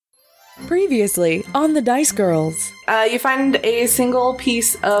Previously on the Dice Girls. You find a single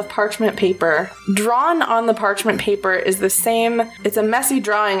piece of parchment paper. Drawn on the parchment paper is the same, it's a messy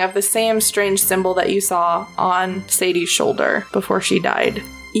drawing of the same strange symbol that you saw on Sadie's shoulder before she died.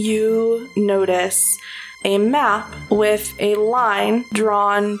 You notice a map with a line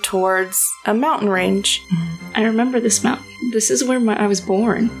drawn towards a mountain range. I remember this mountain. This is where I was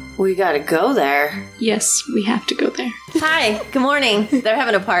born. We gotta go there. Yes, we have to go there. Hi, good morning. They're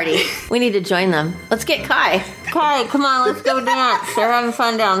having a party. We need to join them. Let's get Kai. Kai, come on, let's go dance. They're having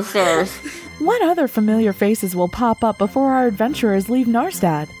fun downstairs. What other familiar faces will pop up before our adventurers leave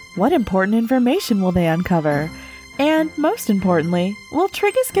Narstad? What important information will they uncover? And most importantly, will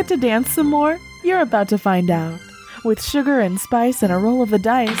Triggus get to dance some more? You're about to find out. With sugar and spice and a roll of the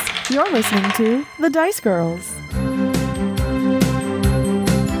dice, you're listening to The Dice Girls.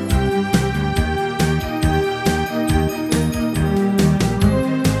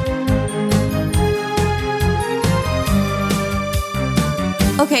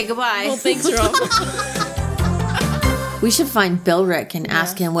 Okay, goodbye. Well, thanks, Ron. We should find Bilric and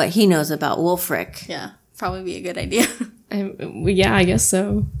ask him what he knows about Wulfric. Yeah, probably be a good idea. Yeah, I guess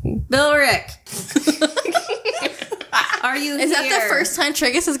so. Bilric! Are you Is that the first time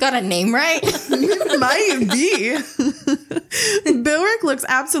Triggus has got a name right? Might be. Bilric looks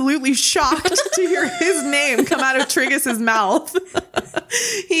absolutely shocked to hear his name come out of Triggis's mouth.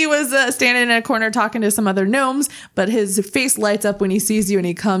 He was standing in a corner talking to some other gnomes, but his face lights up when he sees you and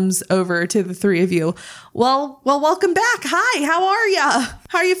he comes over to the three of you. Well, welcome back. Hi, how are ya?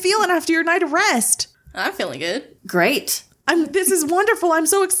 How are you feeling after your night of rest? I'm feeling good. Great. This is wonderful. I'm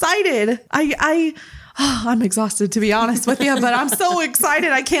so excited. I'm exhausted, to be honest with you, but I'm so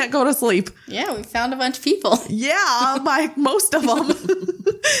excited I can't go to sleep. Yeah, we found a bunch of people. Yeah, most of them.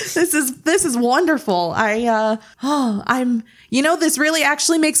 This is wonderful. This really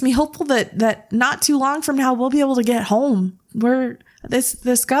actually makes me hopeful that not too long from now we'll be able to get home. This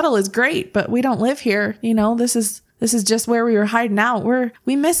scuttle is great, but we don't live here. This is just where we were hiding out.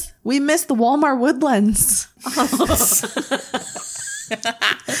 We miss the Walmart woodlands.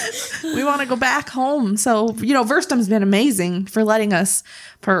 We want to go back home. So, Verstum's been amazing for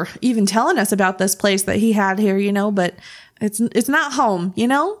for even telling us about this place that he had here, but it's not home,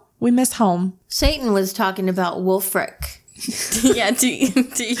 We miss home. Satan was talking about Wulfric. Yeah, do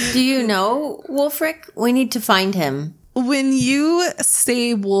you know Wulfric? We need to find him. When you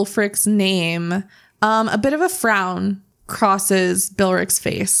say Wulfric's name, a bit of a frown crosses Bilric's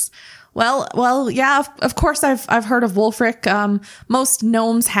face. Well, yeah, of course I've heard of Wulfric. Most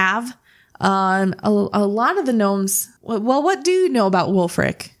gnomes have. A lot of the gnomes. Well, what do you know about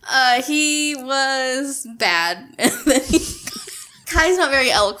Wulfric? He was bad. Kai's not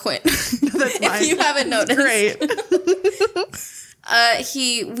very eloquent. That's fine. If you haven't noticed. Great.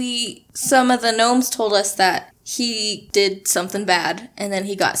 Some of the gnomes told us that he did something bad, and then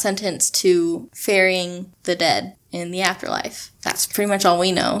he got sentenced to ferrying the dead in the afterlife. That's pretty much all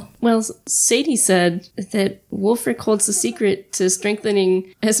we know. Well, Sadie said that Wulfric holds the secret to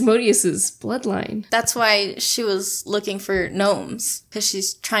strengthening Asmodeus's bloodline. That's why she was looking for gnomes, because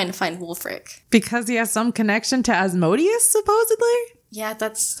she's trying to find Wulfric. Because he has some connection to Asmodeus, supposedly? Yeah,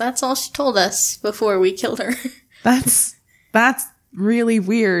 that's all she told us before we killed her. That's really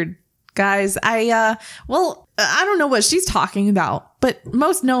weird, guys. I don't know what she's talking about, but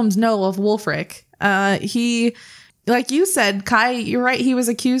most gnomes know of Wulfric. He, like you said, Kai, you're right. He was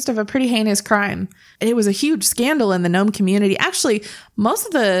accused of a pretty heinous crime. It was a huge scandal in the gnome community. Actually, a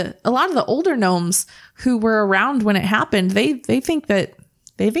lot of the older gnomes who were around when it happened, they think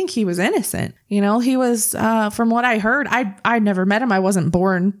he was innocent. He was, from what I heard, I'd never met him. I wasn't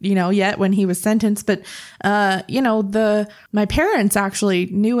born, yet when he was sentenced. But, my parents actually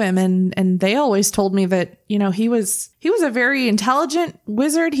knew him and they always told me that, he was a very intelligent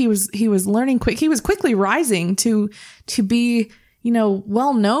wizard. He was learning quick. He was quickly rising to be,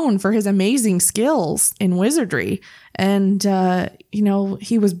 well known for his amazing skills in wizardry. And,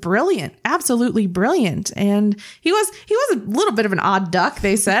 he was brilliant, absolutely brilliant. And he was a little bit of an odd duck,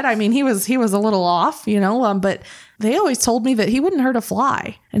 they said. I mean, he was a little off, but they always told me that he wouldn't hurt a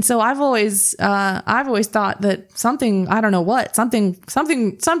fly. And so I've always thought that something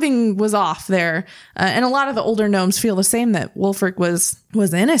was off there. And a lot of the older gnomes feel the same, that Wulfric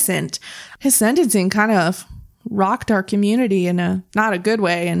was innocent. His sentencing kind of rocked our community in a not a good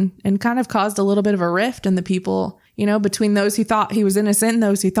way and kind of caused a little bit of a rift in the people, between those who thought he was innocent and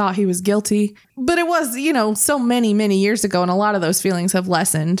those who thought he was guilty. But it was, so many, many years ago, and a lot of those feelings have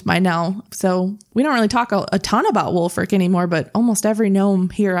lessened by now. So we don't really talk a ton about Wulfric anymore, but almost every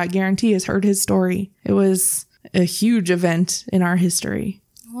gnome here, I guarantee, has heard his story. It was a huge event in our history.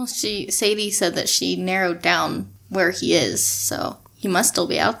 Well, Sadie said that she narrowed down where he is, so he must still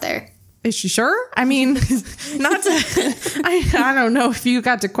be out there. Is she sure? I mean, not to, I don't know if you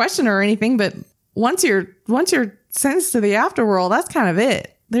got to question her or anything, but once you're sentenced to the afterworld, that's kind of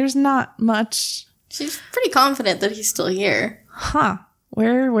it. There's not much. She's pretty confident that he's still here. Huh.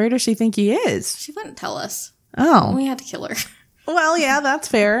 Where does she think he is? She wouldn't tell us. Oh. We had to kill her. Well, yeah, that's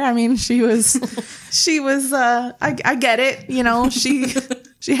fair. I mean, she was, I get it. You know, she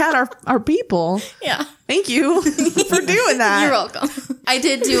had our people. Yeah. Thank you for doing that. You're welcome. I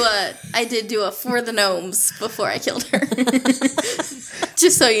did do a for the gnomes before I killed her.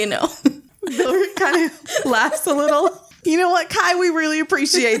 Just so you know. Bill kind of laughs a little. You know what, Kai? We really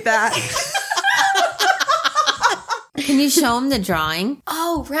appreciate that. Can you show him the drawing?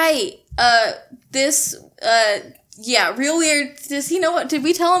 Oh, right. Yeah, real weird. Does he know what? Did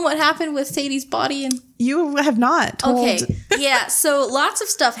we tell him what happened with Sadie's body? And You have not told. okay, yeah. So lots of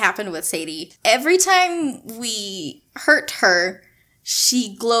stuff happened with Sadie. Every time we hurt her,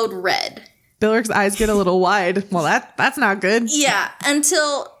 she glowed red. Billrick's eyes get a little wide. Well, that's not good. Yeah,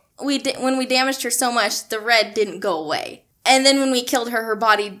 until when we damaged her so much, the red didn't go away. And then when we killed her, her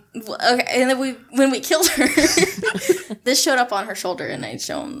body. Okay, and then when we killed her, this showed up on her shoulder, and I'd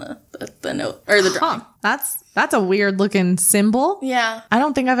show him the note or the drawing. That's a weird looking symbol. Yeah. I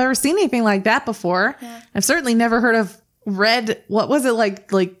don't think I've ever seen anything like that before. Yeah. I've certainly never heard of red. What was it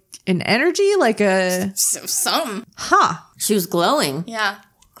like an energy? Like a Something. huh? She was glowing. Yeah.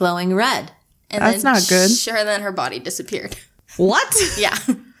 Glowing red. And That's then not good. Sure, then her body disappeared. What? Yeah.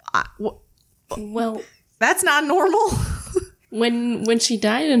 Well, That's not normal. when she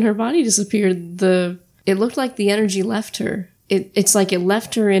died and her body disappeared, it looked like the energy left her. It's like it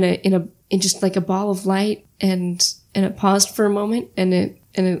left her in just like a ball of light, and it paused for a moment, and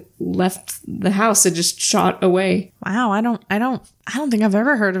it left the house. It just shot away. Wow, I don't think I've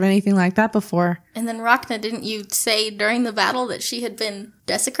ever heard of anything like that before. And then Rhakna, didn't you say during the battle that she had been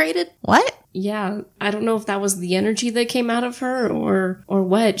desecrated? What? Yeah, I don't know if that was the energy that came out of her or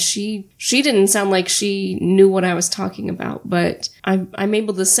what. She didn't sound like she knew what I was talking about, but I'm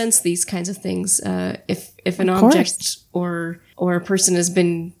able to sense these kinds of things. If an object or a person has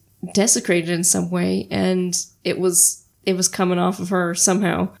been desecrated in some way, and it was coming off of her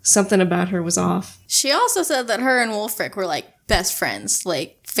somehow. Something about her was off. She also said that her and Wulfric were like best friends,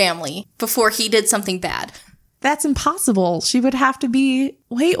 like family, before he did something bad. That's impossible. She would have to be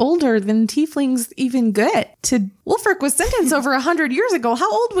way older than tieflings even get. Wulfric was sentenced over 100 years ago.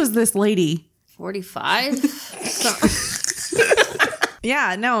 How old was this lady? 45?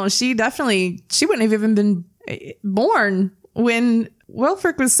 Yeah, no, she wouldn't have even been born when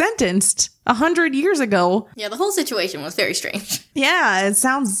Wulfric was sentenced 100 years ago. Yeah, the whole situation was very strange. Yeah, it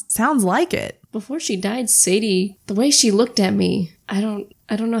sounds like it. Before she died, Sadie, the way she looked at me, I don't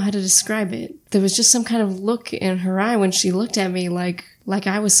know how to describe it. There was just some kind of look in her eye when she looked at me like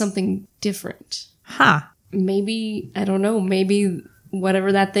I was something different. Huh. Maybe, I don't know, maybe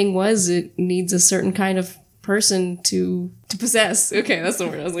whatever that thing was, it needs a certain kind of person to possess. Okay, that's the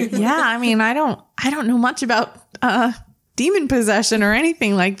word I was looking for. Yeah, I mean, I don't know much about demon possession or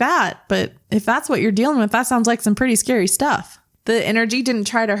anything like that, but if that's what you're dealing with, that sounds like some pretty scary stuff. The energy didn't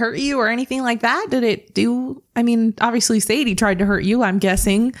try to hurt you or anything like that? Did it do? I mean, obviously Sadie tried to hurt you, I'm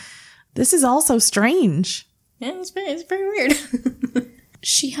guessing. This is also strange. Yeah, it's very weird.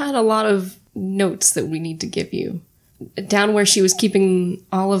 She had a lot of notes that we need to give you. Down where she was keeping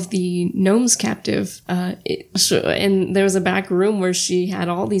all of the gnomes captive, and there was a back room where she had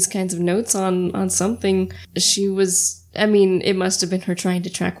all these kinds of notes on something. She was, I mean, it must have been her trying to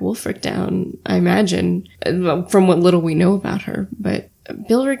track Wulfric down, I imagine, from what little we know about her. But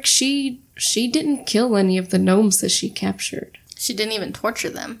Billrick, she didn't kill any of the gnomes that she captured. She didn't even torture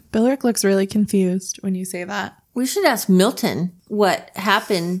them. Billrick looks really confused when you say that. We should ask Milton what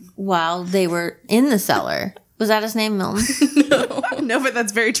happened while they were in the cellar. Was that his name, Milton? No, but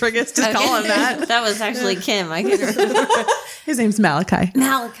that's very Triggus to call him that. That was actually Kim. I couldn't remember. His name's Malachi.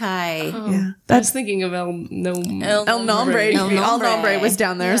 Malachi. Yeah. I was thinking of El Gnome. El Nombre. El El Nombre. Nombre was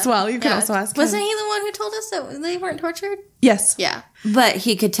down there as well. You can also ask him. Wasn't he the one who told us that they weren't tortured? Yes. Yeah. But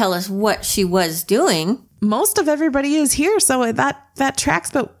he could tell us what she was doing. Most of everybody is here, so that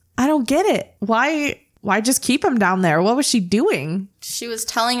tracks, but I don't get it. Why just keep him down there? What was she doing? She was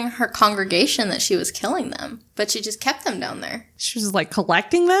telling her congregation that she was killing them, but she just kept them down there. She was like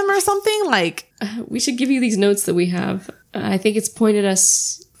collecting them or something? Like, We should give you these notes that we have. I think it's pointed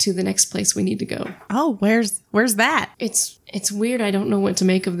us to the next place we need to go. oh, where's that? It's weird. I don't know what to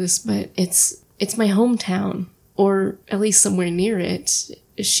make of this, but it's my hometown, or at least somewhere near it.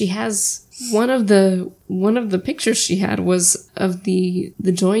 she has one of the pictures she had was of the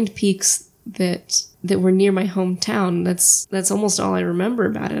joined peaks that were near my hometown. That's almost all I remember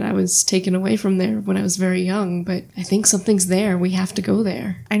about it. I was taken away from there when I was very young, but I think something's there. We have to go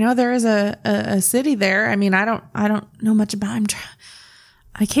there. I know there is a city there. I mean, I don't know much about.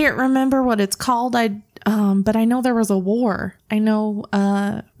 I can't remember what it's called. But I know there was a war. I know,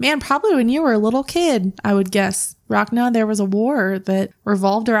 probably when you were a little kid, I would guess, Rhakna, there was a war that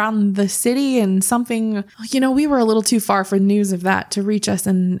revolved around the city and something, we were a little too far for news of that to reach us,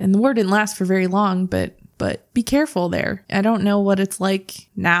 and the war didn't last for very long, but be careful there. I don't know what it's like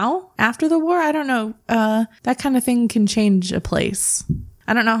now after the war. I don't know. That kind of thing can change a place.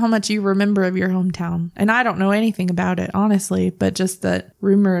 I don't know how much you remember of your hometown, and I don't know anything about it, honestly, but just that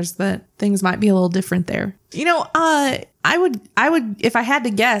rumors that things might be a little different there. I would, if I had to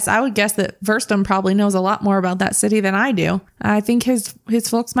guess, I would guess that Verstum probably knows a lot more about that city than I do. I think his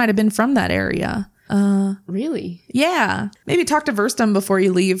folks might have been from that area. Really? Yeah. Maybe talk to Verstum before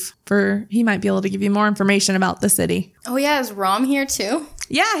you leave, he might be able to give you more information about the city. Oh yeah, is Rom here too?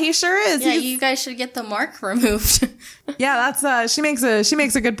 Yeah, he sure is. Yeah, you guys should get the mark removed. Yeah, that's she makes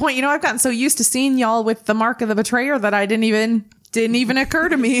a good point. I've gotten so used to seeing y'all with the mark of the betrayer that I didn't even occur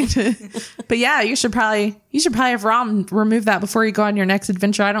to me. But yeah, you should probably have Rom remove that before you go on your next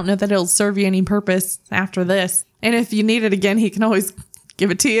adventure. I don't know that it'll serve you any purpose after this. And if you need it again, he can always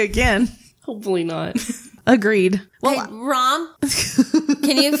give it to you again. Hopefully not. Agreed. Well, Hey, Rom,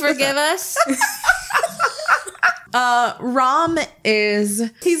 can you forgive us? Rom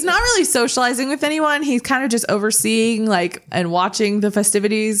he's not really socializing with anyone. He's kind of just overseeing and watching the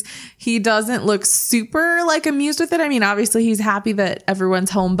festivities. He doesn't look super amused with it. I mean, obviously he's happy that everyone's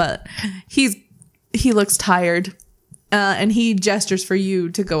home, but he looks tired. And he gestures for you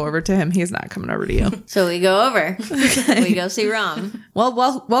to go over to him. He's not coming over to you. So we go over. We go see Rom.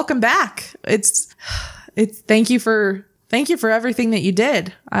 Well, welcome back. It's thank you for everything that you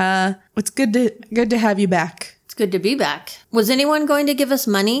did. It's good to have you back. It's good to be back. Was anyone going to give us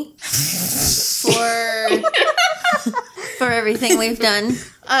money for everything we've done?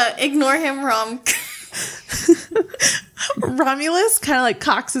 Ignore him, Rom. Romulus kind of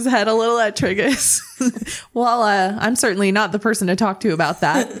cocks his head a little at Triggus. Well, I'm certainly not the person to talk to about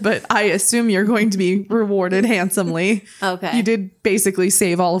that, but I assume you're going to be rewarded handsomely. Okay. You did basically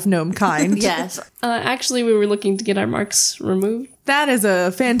save all of gnome kind. Yes. Actually, we were looking to get our marks removed. That is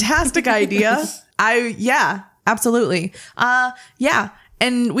a fantastic idea. Yeah, absolutely. Yeah.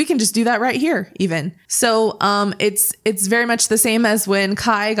 And we can just do that right here, even. So, it's very much the same as when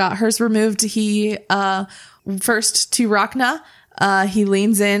Kai got hers removed. He, first to Rhakna, he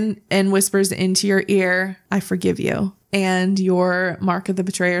leans in and whispers into your ear, "I forgive you." And your mark of the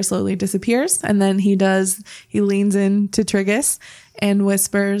betrayer slowly disappears. And then he leans in to Triggus and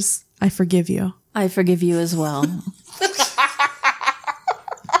whispers, "I forgive you." I forgive you as well.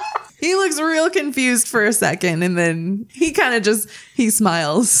 He looks real confused for a second, and then he kind of he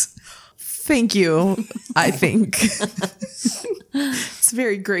smiles. "Thank you, I think." It's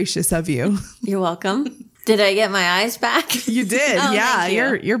very gracious of you. You're welcome. Did I get my eyes back? You did. Oh, yeah, thank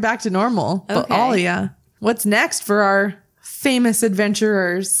you. you're back to normal. But Okay. all ya. What's next for our famous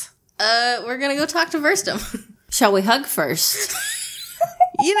adventurers? We're gonna go talk to Verstum. Shall we hug first?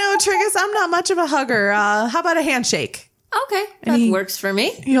 Triggus, I'm not much of a hugger. How about a handshake? Okay, that works for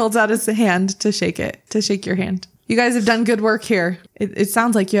me. He holds out his hand to shake your hand. You guys have done good work here. It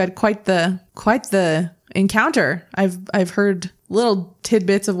sounds like you had quite the encounter. I've heard little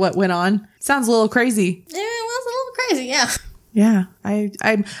tidbits of what went on. Sounds a little crazy. Yeah, it was a little crazy, yeah. Yeah,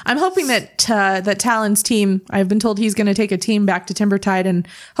 I'm hoping that Talon's team. I've been told he's going to take a team back to Timbertide, and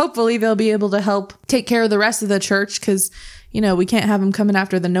hopefully they'll be able to help take care of the rest of the church, because we can't have them coming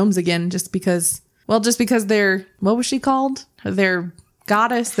after the gnomes again just because they're, what was she called? Their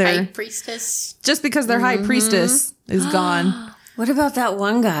goddess, High priestess just because their high priestess is gone. What about that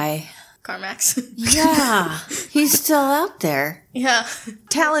one guy? Carmax. Yeah, he's still out there. Yeah.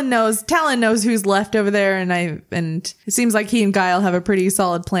 Talon knows who's left over there, and it seems like he and Guile have a pretty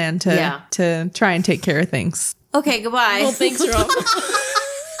solid plan to try and take care of things. Okay, goodbye. Well, thanks, Rom.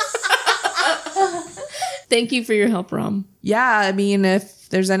 Thank you for your help, Rom. Yeah, I mean, if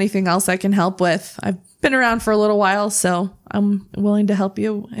there's anything else I can help with, I've been around for a little while, so I'm willing to help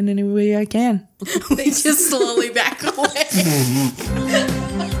you in any way I can. They just slowly back away.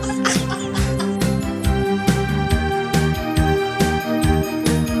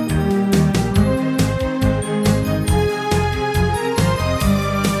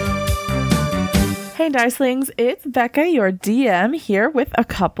 Hey Dicelings, it's Becca, your DM, here with a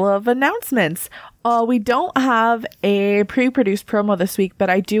couple of announcements. We don't have a pre-produced promo this week, but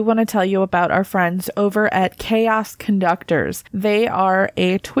I do want to tell you about our friends over at Chaos Conductors. They are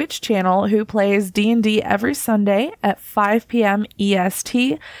a Twitch channel who plays D&D every Sunday at 5 p.m.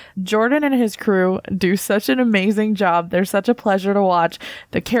 EST. Jordan and his crew do such an amazing job. They're such a pleasure to watch.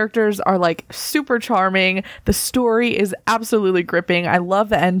 The characters are like super charming. The story is absolutely gripping. I love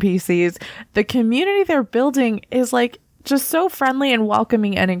the NPCs. The community they're building is like just so friendly and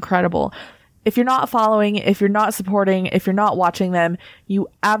welcoming and incredible. If you're not following, if you're not supporting, if you're not watching them, you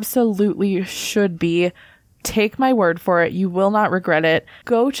absolutely should be. Take my word for it. You will not regret it.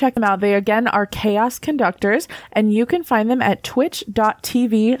 Go check them out. They again are Chaos Conductors, and you can find them at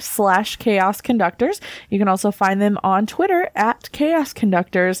twitch.tv/Chaos Conductors. You can also find them on Twitter at Chaos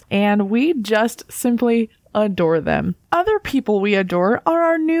Conductors, and we just simply adore them. Other people we adore are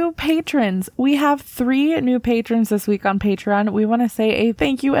our new patrons. We have 3 new patrons this week on Patreon. We want to say a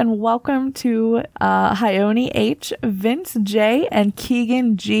thank you and welcome to Hyone H, Vince J, and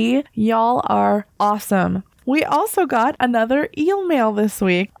Keegan G. Y'all are awesome. We also got another eel mail this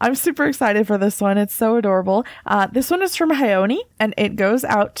week. I'm super excited for this one. It's so adorable. This one is from Hyone, and it goes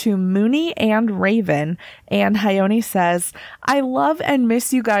out to Mooney and Raven. And Hyone says, I love and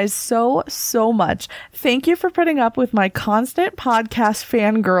miss you guys so much. Thank you for putting up with my constant podcast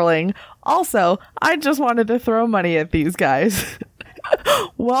fangirling. Also, I just wanted to throw money at these guys.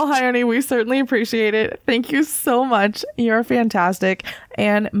 Well, Hyone, we certainly appreciate it. Thank you so much. You're fantastic.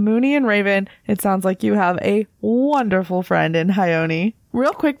 And Mooney and Raven, it sounds like you have a wonderful friend in Hyone.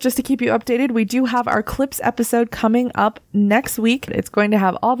 Real quick, just to keep you updated, we do have our Clips episode coming up next week. It's going to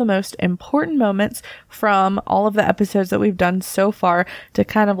have all the most important moments from all of the episodes that we've done so far to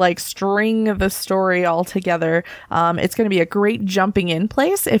kind of like string the story all together. It's going to be a great jumping in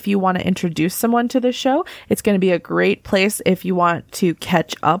place if you want to introduce someone to the show. It's going to be a great place if you want to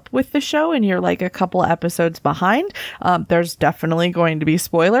catch up with the show and you're like a couple episodes behind. There's definitely going to be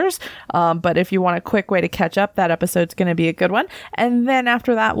spoilers, but if you want a quick way to catch up, that episode's going to be a good one. And then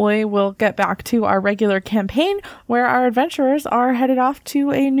after that, we will get back to our regular campaign where our adventurers are headed off to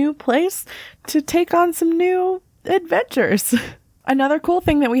a new place to take on some new adventures. Another cool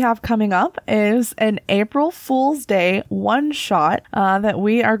thing that we have coming up is an April Fool's Day one-shot that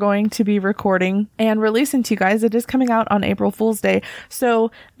we are going to be recording and releasing to you guys. It is coming out on April Fool's Day.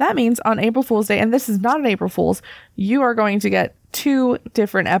 So that means on April Fool's Day, and this is not an April Fool's, you are going to get 2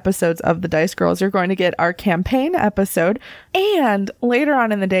 different episodes of the Dice Girls. You're going to get our campaign episode, and later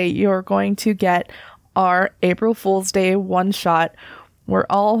on in the day, you're going to get our April Fool's Day one-shot. We're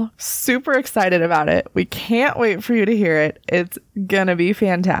all super excited about it. We can't wait for you to hear it. It's gonna be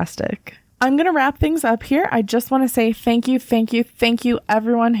fantastic. I'm going to wrap things up here. I just want to say thank you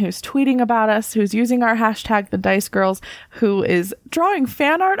everyone who's tweeting about us, who's using our hashtag the Dice Girls, who is drawing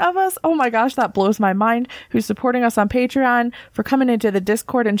fan art of us. Oh my gosh, that blows my mind. Who's supporting us on Patreon, for coming into the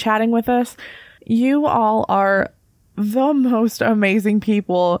Discord and chatting with us. You all are the most amazing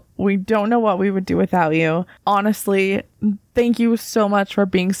people. We don't know what we would do without you. Honestly, thank you so much for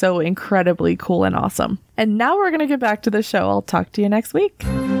being so incredibly cool and awesome. And now we're going to get back to the show. I'll talk to you next week.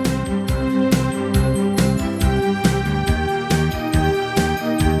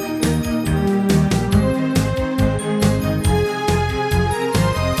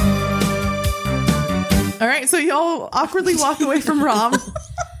 All right, so y'all awkwardly walk away from Rom.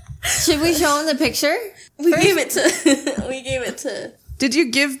 Should we show him the picture? We gave it to. Did you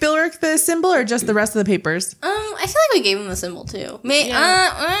give Bilric the symbol or just the rest of the papers? I feel like we gave him the symbol too. We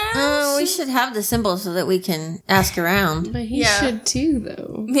should have the symbol so that we can ask around. But he should too,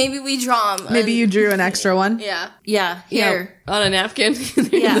 though. Maybe we draw him. Maybe you drew an extra one? Yeah, here. On a napkin.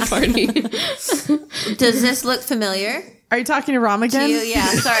 Yeah. The party. Does this look familiar? Are you talking to Rom again? To you? Yeah,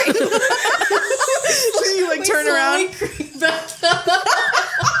 sorry. You like turn around.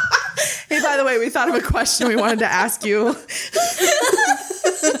 Hey, by the way, we thought of a question we wanted to ask you. This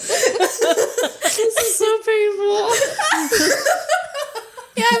is so painful.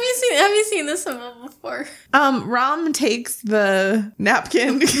 Yeah, have you seen this symbol before? Rom takes the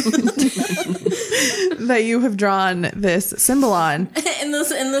napkin that you have drawn this symbol on.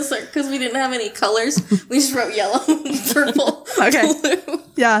 in this because we didn't have any colors, we just wrote yellow, purple, okay, blue.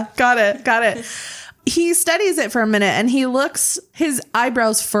 Yeah, got it. He studies it for a minute and he looks, his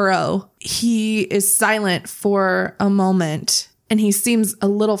eyebrows furrow. He is silent for a moment and he seems a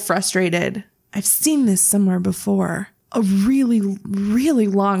little frustrated. I've seen this somewhere before, a really, really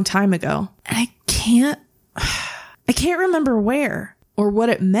long time ago. And I can't remember where or what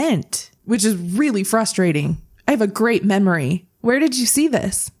it meant, which is really frustrating. I have a great memory. Where did you see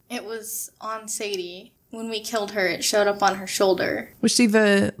this? It was on Sadie. when we killed her, it showed up on her shoulder. Was she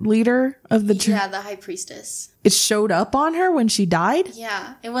the leader of the... Yeah, the high priestess. It showed up on her when she died?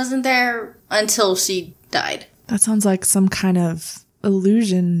 Yeah, it wasn't there until she died. That sounds like some kind of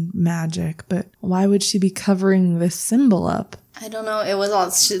illusion magic, but why would she be covering this symbol up? I don't know. It was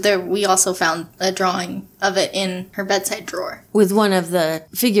all there. We also found a drawing of it in her bedside drawer. With one of the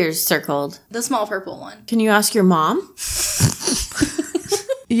figures circled. The small purple one. Can you ask your mom?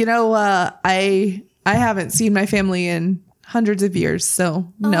 You know, I haven't seen my family in hundreds of years,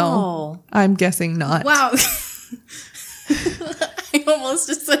 so no, I'm guessing not. Wow. I almost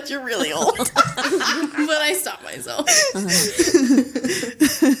just said you're really old. But I stopped myself.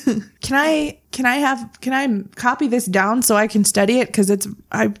 Can I copy this down so I can study it? Because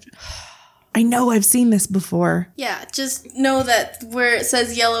I know I've seen this before. Yeah, just know that where it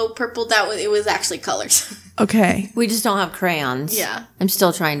says yellow, purple, it was actually colors. Okay. We just don't have crayons. Yeah. I'm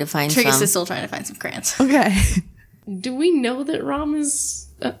still trying to find some. Triggus is still trying to find some crayons. Okay. Do we know that Rom is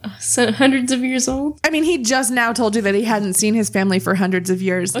hundreds of years old? I mean, he just now told you that he hadn't seen his family for hundreds of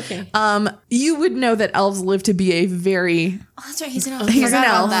years. Okay. You would know that elves live to be a very... Oh, that's right. He's an elf. He's I forgot an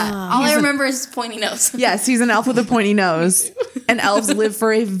about elf. that. All I remember is his pointy nose. Yes, he's an elf with a pointy nose. And elves live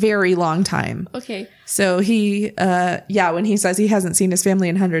for a very long time. Okay. So he, when he says he hasn't seen his family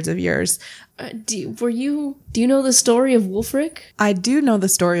in hundreds of years. Do you know the story of Wulfric? I do know the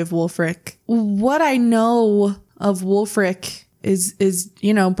story of Wulfric. What I know of Wulfric is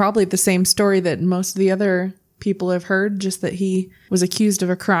probably the same story that most of the other people have heard, just that he was accused of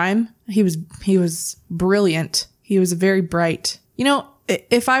a crime. He was brilliant. He was very bright.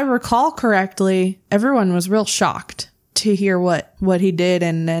 If I recall correctly, everyone was real shocked to hear what he did,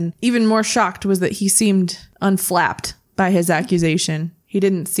 and then even more shocked was that he seemed unflapped by his accusation. He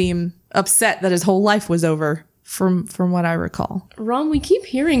didn't seem upset that his whole life was over. From what I recall. Rom, we keep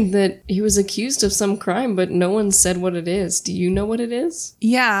hearing that he was accused of some crime, but no one said what it is. Do you know what it is?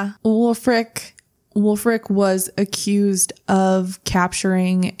 Yeah. Wulfric was accused of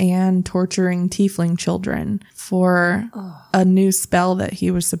capturing and torturing tiefling children for a new spell that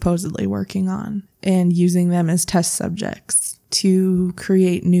he was supposedly working on and using them as test subjects to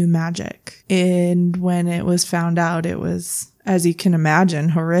create new magic. And when it was found out, it was, as you can imagine,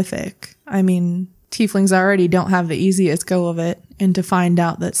 horrific. I mean... Tieflings already don't have the easiest go of it, and to find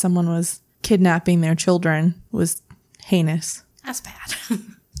out that someone was kidnapping their children was heinous. That's bad. Do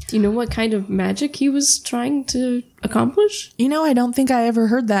you know what kind of magic he was trying to accomplish? I don't think I ever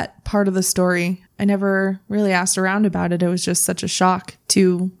heard that part of the story. I never really asked around about it. It was just such a shock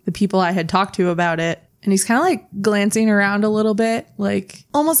to the people I had talked to about it. And he's kind of like glancing around a little bit, like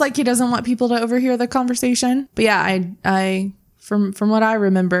almost like he doesn't want people to overhear the conversation. But yeah, I from what I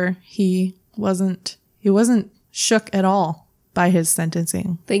remember, he wasn't shook at all by his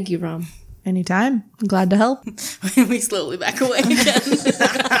sentencing. Thank you, Rom. Anytime. I'm glad to help. We slowly back away again.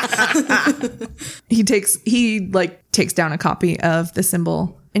 He takes down a copy of the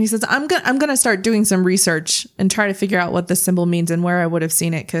symbol and he says, I'm gonna start doing some research and try to figure out what this symbol means and where I would have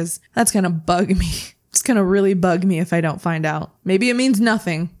seen it, because that's gonna bug me. It's gonna really bug me if I don't find out. Maybe it means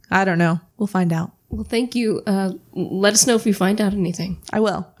nothing. I don't know. We'll find out. Well, thank you. Let us know if you find out anything. I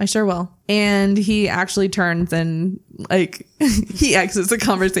will. I sure will. And he actually turns and, he exits the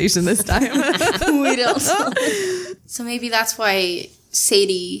conversation this time. We don't. So maybe that's why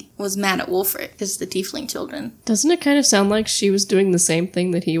Sadie was mad at Wulfric, because the tiefling children. Doesn't it kind of sound like she was doing the same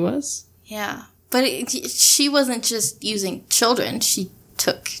thing that he was? Yeah. But she wasn't just using children. She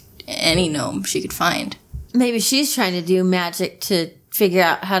took any gnome she could find. Maybe she's trying to do magic to figure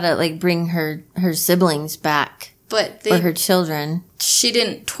out how to bring her siblings back, or her children. She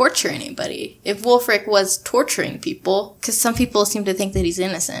didn't torture anybody. If Wulfric was torturing people, because some people seem to think that he's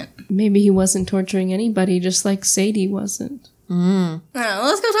innocent. Maybe he wasn't torturing anybody, just like Sadie wasn't.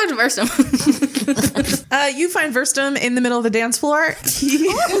 Let's go talk to Verstum. You find Verstum in the middle of the dance floor.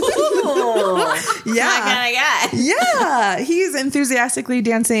 Yeah, he's enthusiastically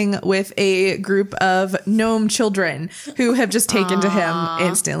dancing with a group of gnome children who have just taken to him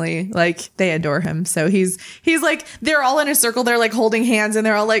instantly. They adore him. So he's like, they're all in a circle. They're holding hands and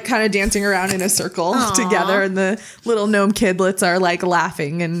they're all kind of dancing around in a circle together. And the little gnome kidlets are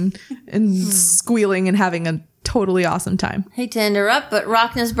laughing and squealing and having a totally awesome time. Hate to interrupt, but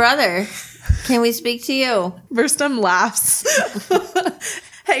Rhakna's brother, can we speak to you? Verstum laughs.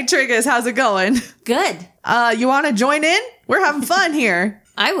 Hey, Triggus, how's it going? Good. You want to join in? We're having fun here.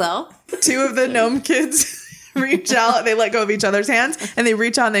 I will. Two of the gnome kids reach out. They let go of each other's hands, and they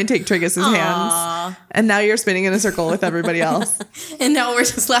reach out and they take Triggis's hands. And now you're spinning in a circle with everybody else. And now we're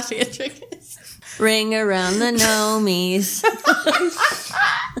just laughing at Triggus. Ring around the gnomies.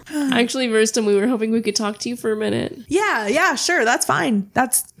 Actually, Verstum, we were hoping we could talk to you for a minute. Yeah, sure, that's fine.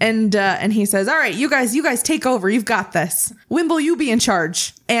 And he says, all right, you guys take over. You've got this. Wimble, you be in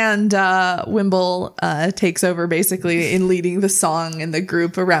charge. And Wimble takes over basically in leading the song and the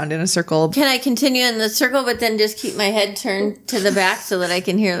group around in a circle. Can I continue in the circle, but then just keep my head turned to the back so that I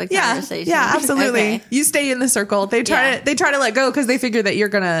can hear the conversation? Yeah, absolutely. Okay. You stay in the circle. They try to let go because they figure that you're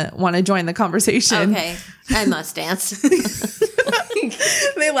gonna want to join the conversation. Okay, I must dance.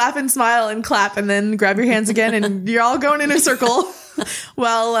 They laugh and smile and clap and then grab your hands again and you're all going in a circle.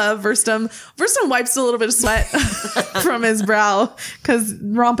 Well, Verstum wipes a little bit of sweat from his brow because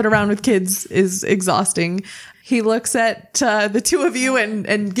romping around with kids is exhausting. He looks at the two of you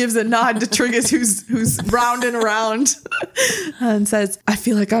and gives a nod to Triggus, who's rounding around, and says, "I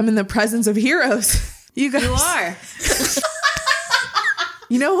feel like I'm in the presence of heroes. You guys, You are.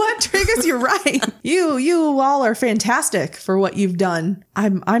 You know what, Triggus? You're right. You all are fantastic for what you've done.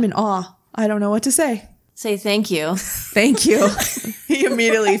 I'm in awe. I don't know what to say." Say thank you. Thank you. He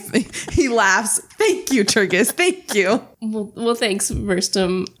immediately he laughs. Thank you, Triggus. Thank you. Well, thanks,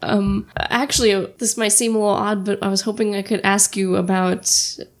 Verstum. Actually, this might seem a little odd, but I was hoping I could ask you about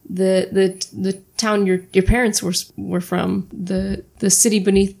the town your parents were from, the city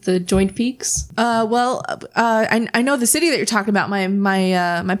beneath the joint peaks. I know the city that you're talking about.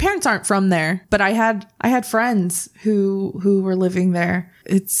 My parents aren't from there, but I had friends who were living there.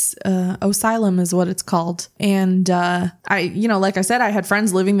 It's Asylum is what it's called, and like I said, I had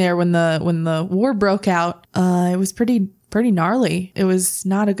friends living there when the war broke out. It was pretty gnarly. It was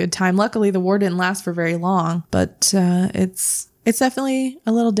not a good time. Luckily, the war didn't last for very long, but it's definitely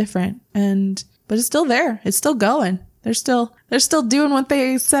a little different, but it's still there. It's still going. They're still doing what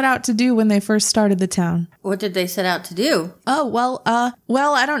they set out to do when they first started the town. What did they set out to do? Oh, well,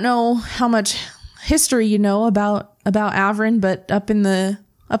 I don't know how much history you know about Avrin, but up in the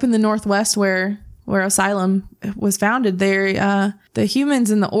northwest where Asylum was founded, the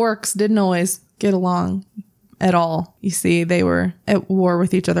humans and the orcs didn't always get along at all. You see, they were at war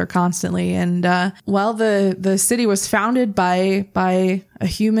with each other constantly. And the city was founded by a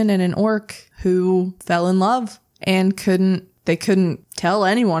human and an orc who fell in love and couldn't tell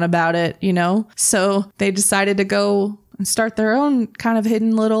anyone about it, So they decided to go and start their own kind of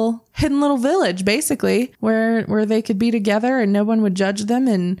hidden little village, basically, where they could be together and no one would judge them.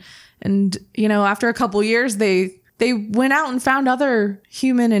 And after a couple years, they went out and found other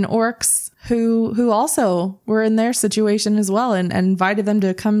human and orcs who also were in their situation as well, and invited them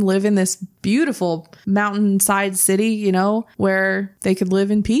to come live in this beautiful mountainside city, where they could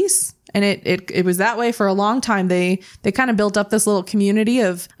live in peace. And it was that way for a long time. They kind of built up this little community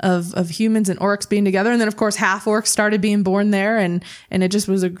of humans and orcs being together. And then, of course, half orcs started being born there. And it just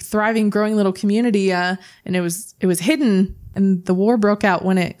was a thriving, growing little community. And it was hidden. And the war broke out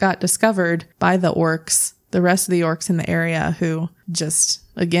when it got discovered by the orcs, the rest of the orcs in the area, who just,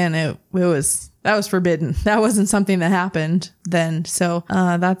 again, that was forbidden. That wasn't something that happened then. So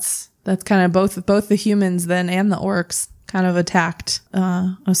that's kind of both the humans then and the orcs kind of attacked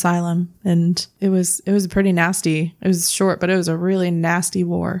Asylum, and it was pretty nasty. It was short, but it was a really nasty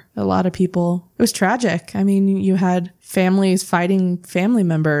war. A lot of people. It was tragic. I mean, you had families fighting family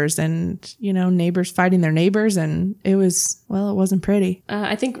members, and neighbors fighting their neighbors, and it wasn't pretty.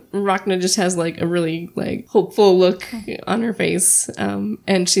 I think Rhakna just has like a really like hopeful look on her face,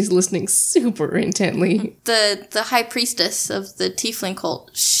 and she's listening super intently. The high priestess of the tiefling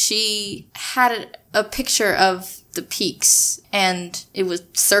cult, she had a picture of the peaks, and it was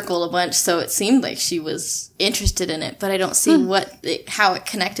circled a bunch, so it seemed like she was interested in it, but I don't see how it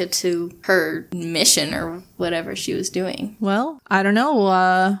connected to her mission or whatever she was doing. Well, I don't know.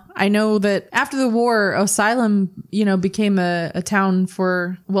 I know that after the war, Asylum, became a town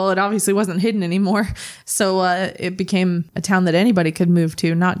for, well, it obviously wasn't hidden anymore. So it became a town that anybody could move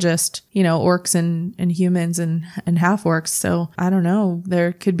to, not just, orcs and humans and half orcs. So I don't know.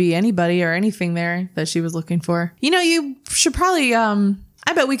 There could be anybody or anything there that she was looking for. You should probably,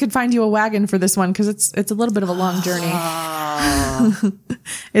 I bet we could find you a wagon for this one, because it's a little bit of a long journey.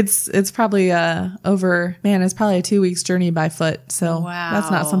 It's probably it's probably a 2 weeks journey by foot. So That's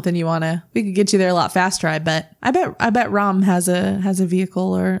not something you want to. We could get you there a lot faster. I bet Rom has a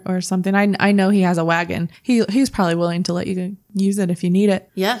vehicle or something. I know he has a wagon. He's probably willing to let you use it if you need it.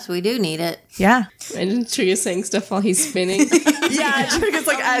 Yes, we do need it. Yeah. And Triggus saying stuff while he's spinning. Yeah, Triggus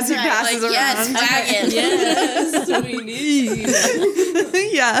as he passes around. Yes, wagon. Yes, we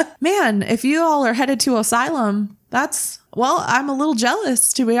need. Yeah. Man, if you all are headed to Asylum, I'm a little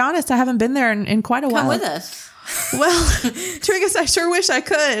jealous, to be honest. I haven't been there in quite a while. Come with us. Well, Triggus, I sure wish I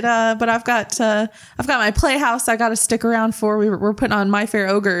could, but I've got my playhouse I got to stick around for. We're putting on My Fair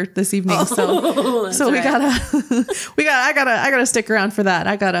Ogre this evening, I gotta stick around for that.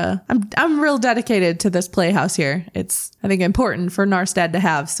 I'm real dedicated to this playhouse here. It's, I think, important for Narstad to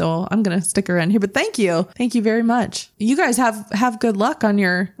have, so I'm gonna stick around here. But thank you very much. You guys have good luck on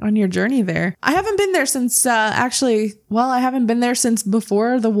your journey there. I haven't been there since I haven't been there since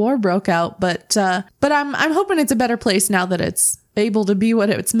before the war broke out, but I'm hoping it's a better place now that it's able to be what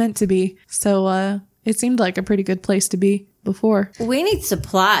it's meant to be. So it seemed like a pretty good place to be before. We need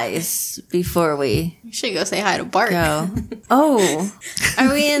supplies before we You should go say hi to Bart. go. Oh,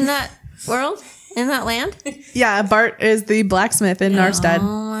 are we in that world? In that land? Yeah, Bart is the blacksmith in Narstad.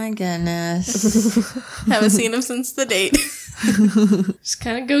 Oh my goodness. Haven't seen him since the date. Just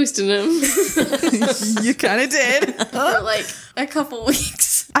kind of ghosted him. You kind of did. For like a couple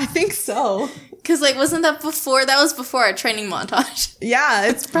weeks. I think so. Because, like, wasn't that before? That was before our training montage. Yeah,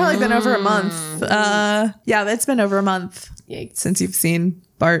 it's probably been over a month. Yeah, it's been over a month since you've seen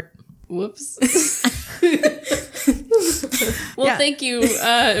Bart. Whoops. Well, thank you,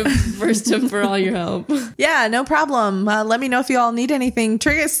 first up, for all your help. Yeah, no problem. Let me know if you all need anything.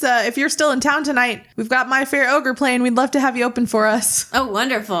 Triggus, if you're still in town tonight, we've got My Fair Ogre playing. We'd love to have you open for us. Oh,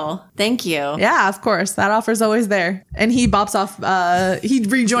 wonderful. Thank you. Yeah, of course. That offer's always there. And he bops off. He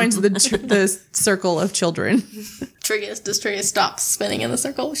rejoins the circle of children. Does Triggus stop spinning in the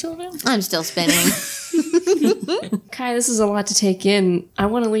circle of children? I'm still spinning. Kai, this is a lot to take in. I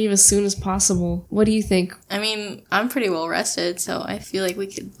want to leave as soon as possible. What do you think? I mean, I'm pretty well rested, so I feel like we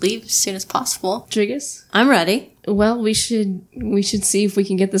could leave as soon as possible. Triggus? I'm ready. Well, we should see if we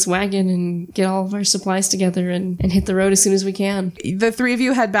can get this wagon and get all of our supplies together and hit the road as soon as we can. The three of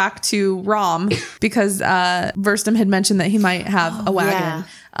you head back to Rom because Verstum had mentioned that he might have a wagon. Yeah.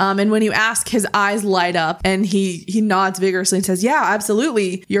 And when you ask, his eyes light up and he nods vigorously and says, yeah,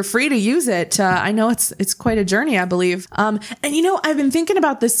 absolutely. You're free to use it. I know it's quite a journey, I believe. And I've been thinking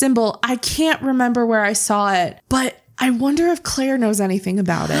about this symbol. I can't remember where I saw it, but I wonder if Claire knows anything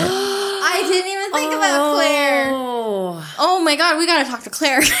about it. I didn't even think about Claire. Oh my god, we gotta talk to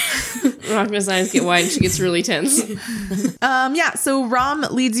Claire. Rhakna's eyes get wide and she gets really tense. So Rom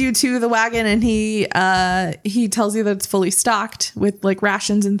leads you to the wagon and he tells you that it's fully stocked with like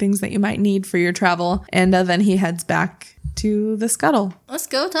rations and things that you might need for your travel. And then he heads back to the scuttle. Let's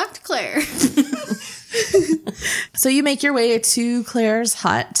go talk to Claire. So you make your way to Claire's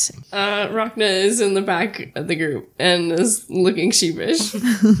hut. Rhakna is in the back of the group and is looking sheepish.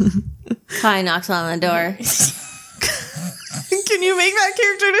 Kai knocks on the door. Can you make that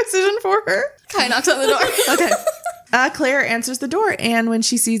character decision for her? Kai knocks on the door. Okay. Claire answers the door, and when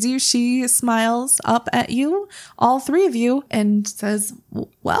she sees you, she smiles up at you, all three of you, and says,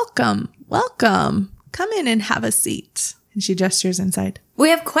 welcome. Come in and have a seat. And she gestures inside. We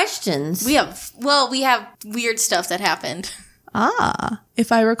have questions. We have weird stuff that happened.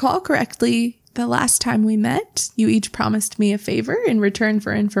 If I recall correctly, the last time we met, you each promised me a favor in return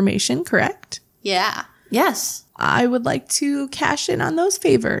for information, correct? Yeah. Yes. I would like to cash in on those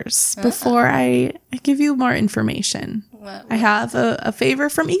favors before I give you more information. What? I have a favor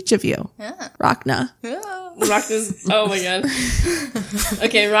from each of you. Rhakna. Rhakna's, oh my god.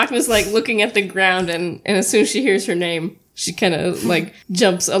 Okay, Rhakna's like looking at the ground and as soon as she hears her name, she kind of like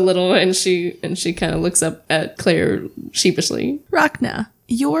jumps a little and she kind of looks up at Claire sheepishly. Rhakna,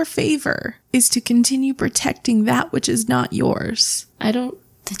 your favor is to continue protecting that which is not yours. The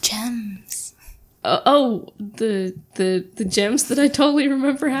gems. The gems that I totally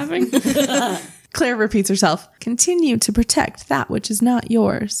remember having. Claire repeats herself. Continue to protect that which is not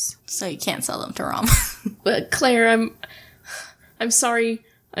yours. So you can't sell them to Rom. But Claire, I'm sorry.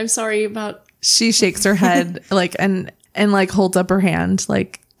 I'm sorry about. She shakes her head and holds up her hand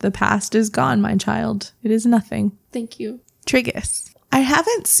like, the past is gone, my child. It is nothing. Thank you. Triggus, I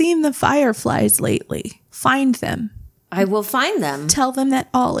haven't seen the fireflies lately. Find them. I will find them. Tell them that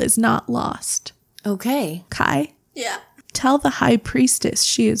all is not lost. Okay. Kai? Yeah. Tell the high priestess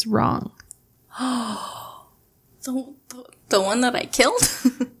she is wrong. The one that I killed?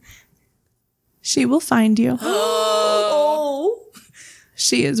 She will find you. Oh.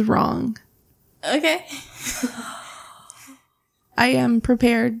 She is wrong. Okay. I am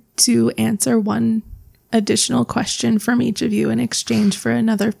prepared to answer one additional question from each of you in exchange for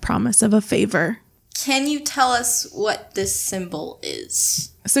another promise of a favor. Can you tell us what this symbol is?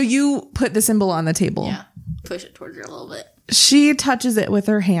 So you put the symbol on the table. Yeah. Push it towards her a little bit. She touches it with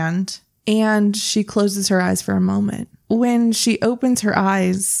her hand and she closes her eyes for a moment. When she opens her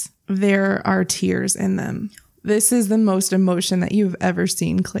eyes, there are tears in them. This is the most emotion that you've ever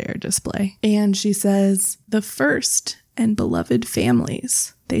seen Claire display. And she says, the first and beloved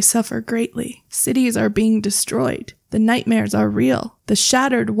families, they suffer greatly. Cities are being destroyed. The nightmares are real. The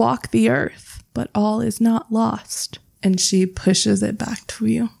shattered walk the earth, but all is not lost. And she pushes it back to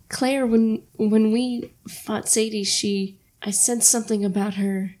you. Claire, when we fought Sadie, I sensed something about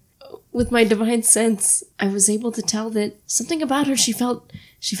her. With my divine sense, I was able to tell that something about her, she felt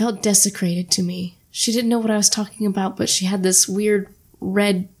desecrated to me. She didn't know what I was talking about, but she had this weird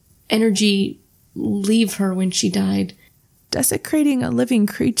red energy leave her when she died. Desecrating a living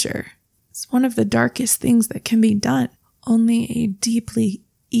creature is one of the darkest things that can be done. Only a deeply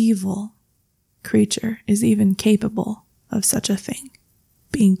evil creature is even capable of such a thing.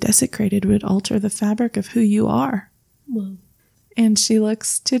 Being desecrated would alter the fabric of who you are. Whoa. And she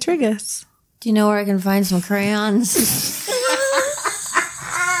looks to Triggus. Do you know where I can find some crayons?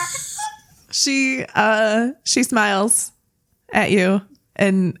 She smiles at you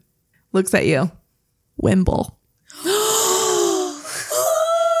and looks at you. Wimble.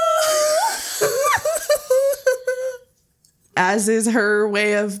 As is her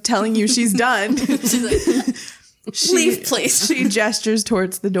way of telling you she's done. Leave, please. She gestures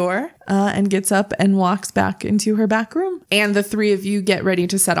towards the door and gets up and walks back into her back room. And the three of you get ready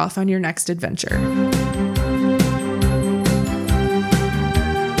to set off on your next adventure.